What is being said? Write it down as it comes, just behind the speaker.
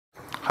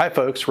Hi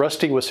folks,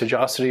 Rusty with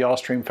Sagacity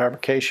All-Stream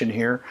Fabrication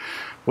here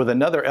with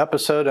another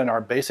episode in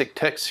our Basic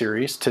Tech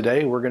series.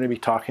 Today we're going to be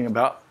talking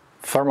about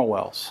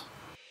Thermowells.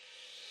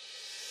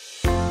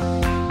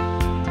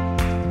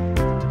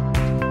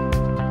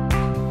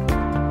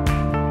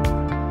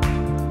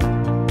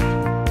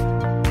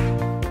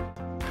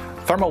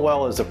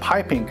 Thermowell is a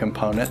piping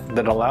component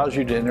that allows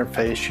you to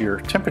interface your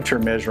temperature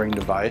measuring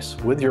device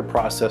with your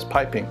process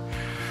piping.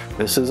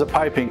 This is a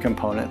piping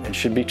component and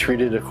should be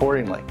treated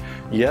accordingly.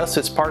 Yes,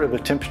 it's part of a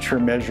temperature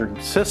measuring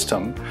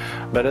system,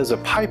 but as a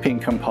piping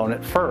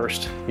component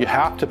first, you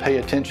have to pay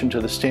attention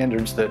to the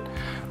standards that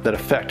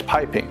affect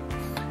piping.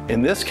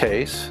 In this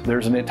case,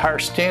 there's an entire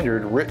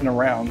standard written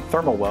around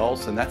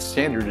Thermowells, and that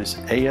standard is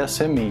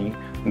ASME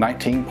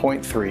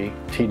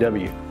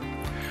 19.3 TW.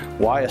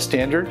 Why a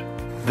standard?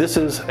 This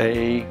is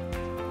a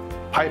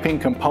piping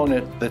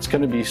component that's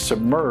going to be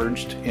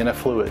submerged in a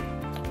fluid,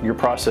 your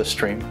process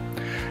stream.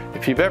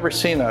 If you've ever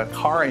seen a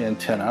car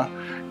antenna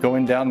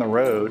going down the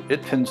road,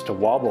 it tends to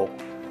wobble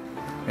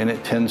and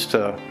it tends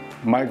to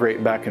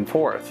migrate back and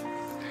forth.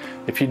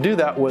 If you do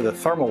that with a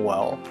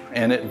Thermowell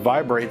and it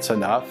vibrates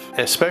enough,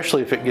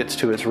 especially if it gets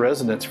to its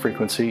resonance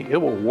frequency, it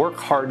will work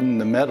harden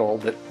the metal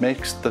that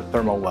makes the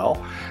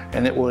Thermowell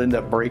and it will end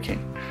up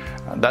breaking.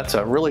 That's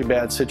a really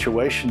bad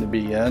situation to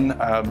be in.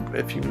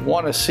 If you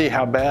want to see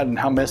how bad and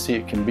how messy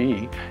it can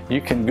be,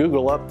 you can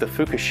Google up the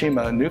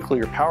Fukushima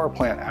nuclear power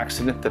plant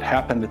accident that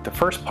happened at the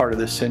first part of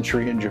this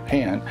century in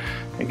Japan.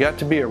 It got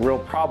to be a real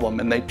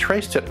problem, and they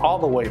traced it all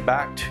the way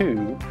back to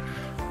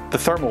the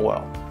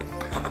Thermowell.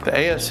 The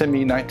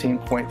ASME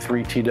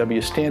 19.3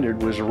 TW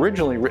standard was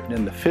originally written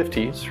in the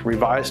 50s,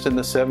 revised in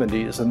the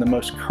 70s, and the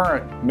most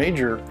current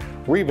major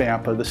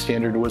revamp of the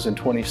standard was in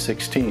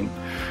 2016.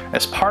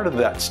 As part of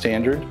that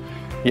standard,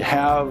 you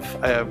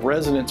have a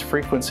resonance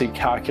frequency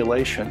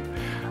calculation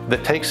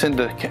that takes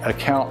into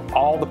account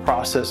all the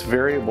process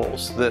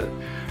variables that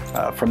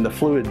from the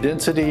fluid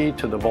density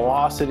to the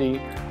velocity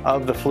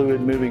of the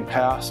fluid moving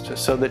past,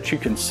 so that you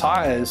can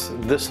size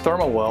this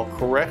Thermowell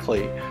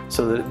correctly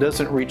so that it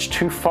doesn't reach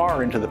too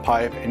far into the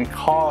pipe and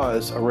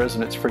cause a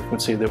resonance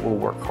frequency that will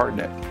work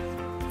harden it.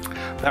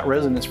 That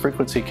resonance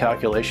frequency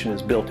calculation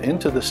is built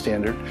into the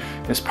standard,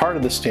 it's part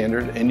of the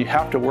standard, and you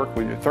have to work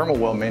with your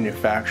Thermowell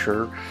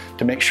manufacturer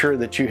to make sure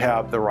that you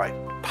have the right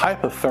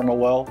type of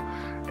Thermowell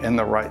and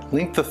the right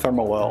length of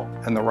Thermowell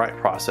and the right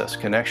process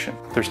connection.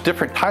 There's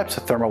different types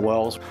of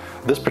Thermowells.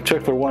 This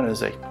particular one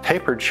is a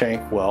tapered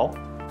shank well.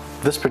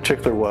 This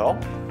particular well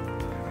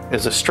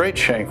is a straight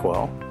shank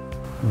well.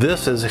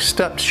 This is a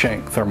stepped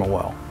shank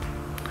Thermowell.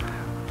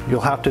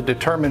 You'll have to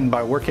determine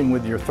by working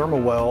with your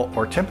Thermowell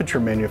or temperature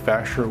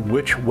manufacturer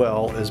which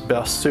well is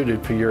best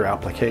suited for your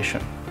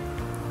application.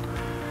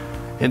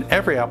 In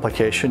every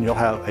application, you'll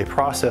have a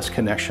process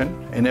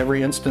connection. In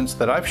every instance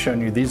that I've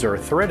shown you, these are a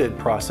threaded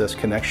process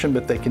connection,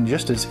 but they can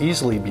just as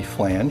easily be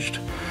flanged.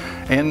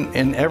 And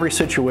in every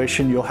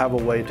situation, you'll have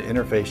a way to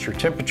interface your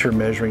temperature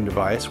measuring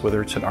device,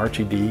 whether it's an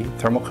RTD,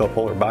 thermocouple,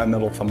 or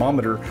bimetal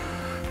thermometer,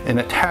 and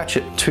attach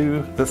it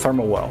to the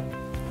Thermowell.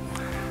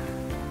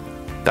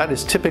 That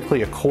is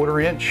typically a 1/4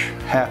 inch,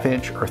 1/2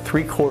 inch, or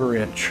 3/4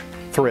 inch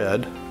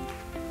thread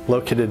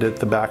located at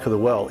the back of the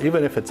well.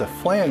 Even if it's a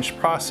flanged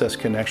process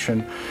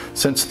connection,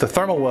 since the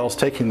Thermowell is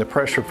taking the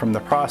pressure from the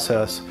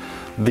process,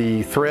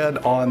 the thread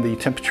on the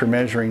temperature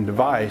measuring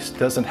device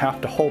doesn't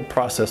have to hold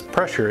process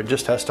pressure, it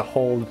just has to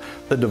hold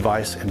the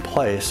device in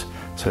place,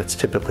 so it's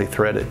typically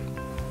threaded.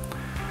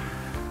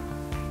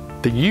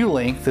 The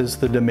U-length is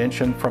the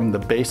dimension from the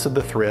base of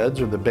the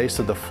threads or the base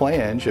of the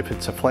flange, if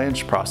it's a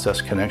flanged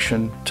process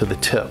connection, to the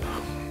tip.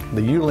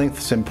 The U-length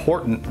is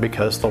important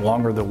because the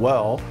longer the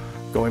well,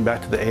 going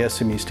back to the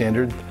ASME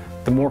standard,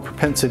 the more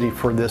propensity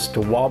for this to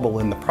wobble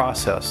in the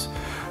process.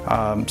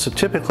 So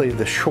typically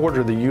the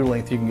shorter the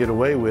U-length you can get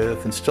away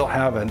with and still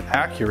have an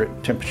accurate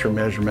temperature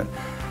measurement.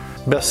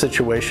 Best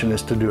situation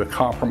is to do a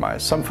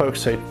compromise. Some folks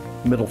say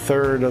middle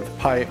third of the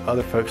pipe,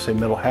 other folks say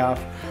middle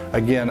half.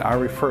 Again, I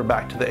refer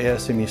back to the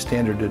ASME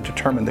standard to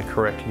determine the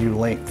correct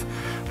U-length.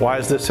 Why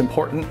is this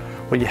important?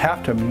 Well, you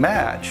have to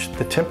match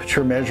the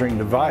temperature measuring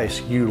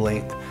device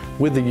U-length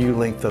with the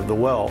U-length of the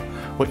well.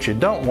 What you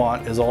don't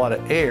want is a lot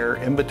of air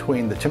in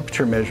between the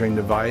temperature measuring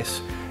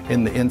device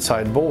in the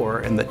inside bore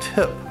and the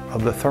tip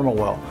of the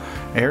Thermowell.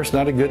 Air is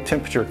not a good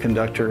temperature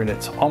conductor, and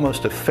it's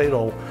almost a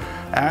fatal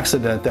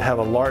accident to have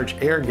a large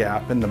air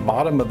gap in the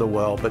bottom of the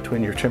well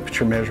between your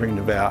temperature measuring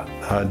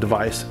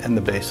device and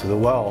the base of the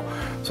well.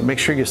 So make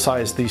sure you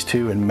size these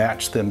two and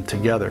match them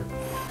together.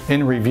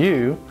 In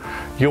review,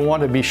 you'll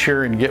want to be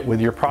sure and get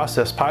with your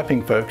process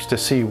piping folks to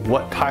see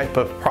what type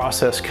of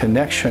process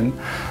connection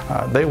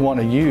they want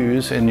to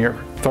use in your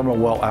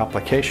Thermowell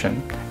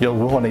application. You'll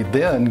want to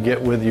then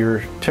get with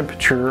your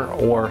temperature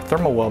or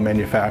Thermowell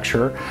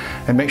manufacturer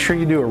and make sure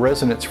you do a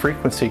resonance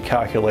frequency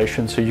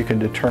calculation so you can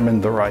determine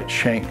the right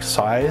shank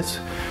size,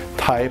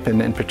 type,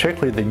 and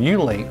particularly the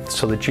U-length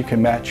so that you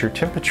can match your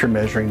temperature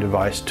measuring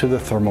device to the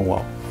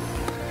Thermowell.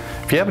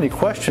 If If you have any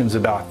questions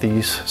about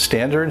these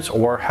standards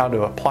or how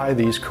to apply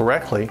these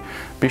correctly,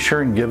 be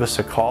sure and give us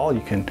a call.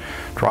 You can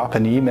drop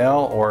an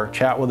email or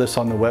chat with us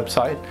on the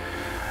website.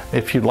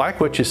 If you like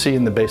what you see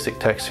in the Basic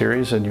Tech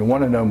series and you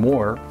want to know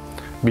more,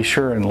 be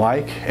sure and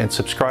like and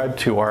subscribe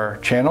to our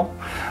channel.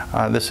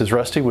 This is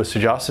Rusty with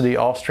Sagacity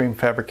All Stream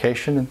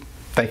Fabrication, and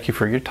thank you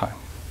for your time.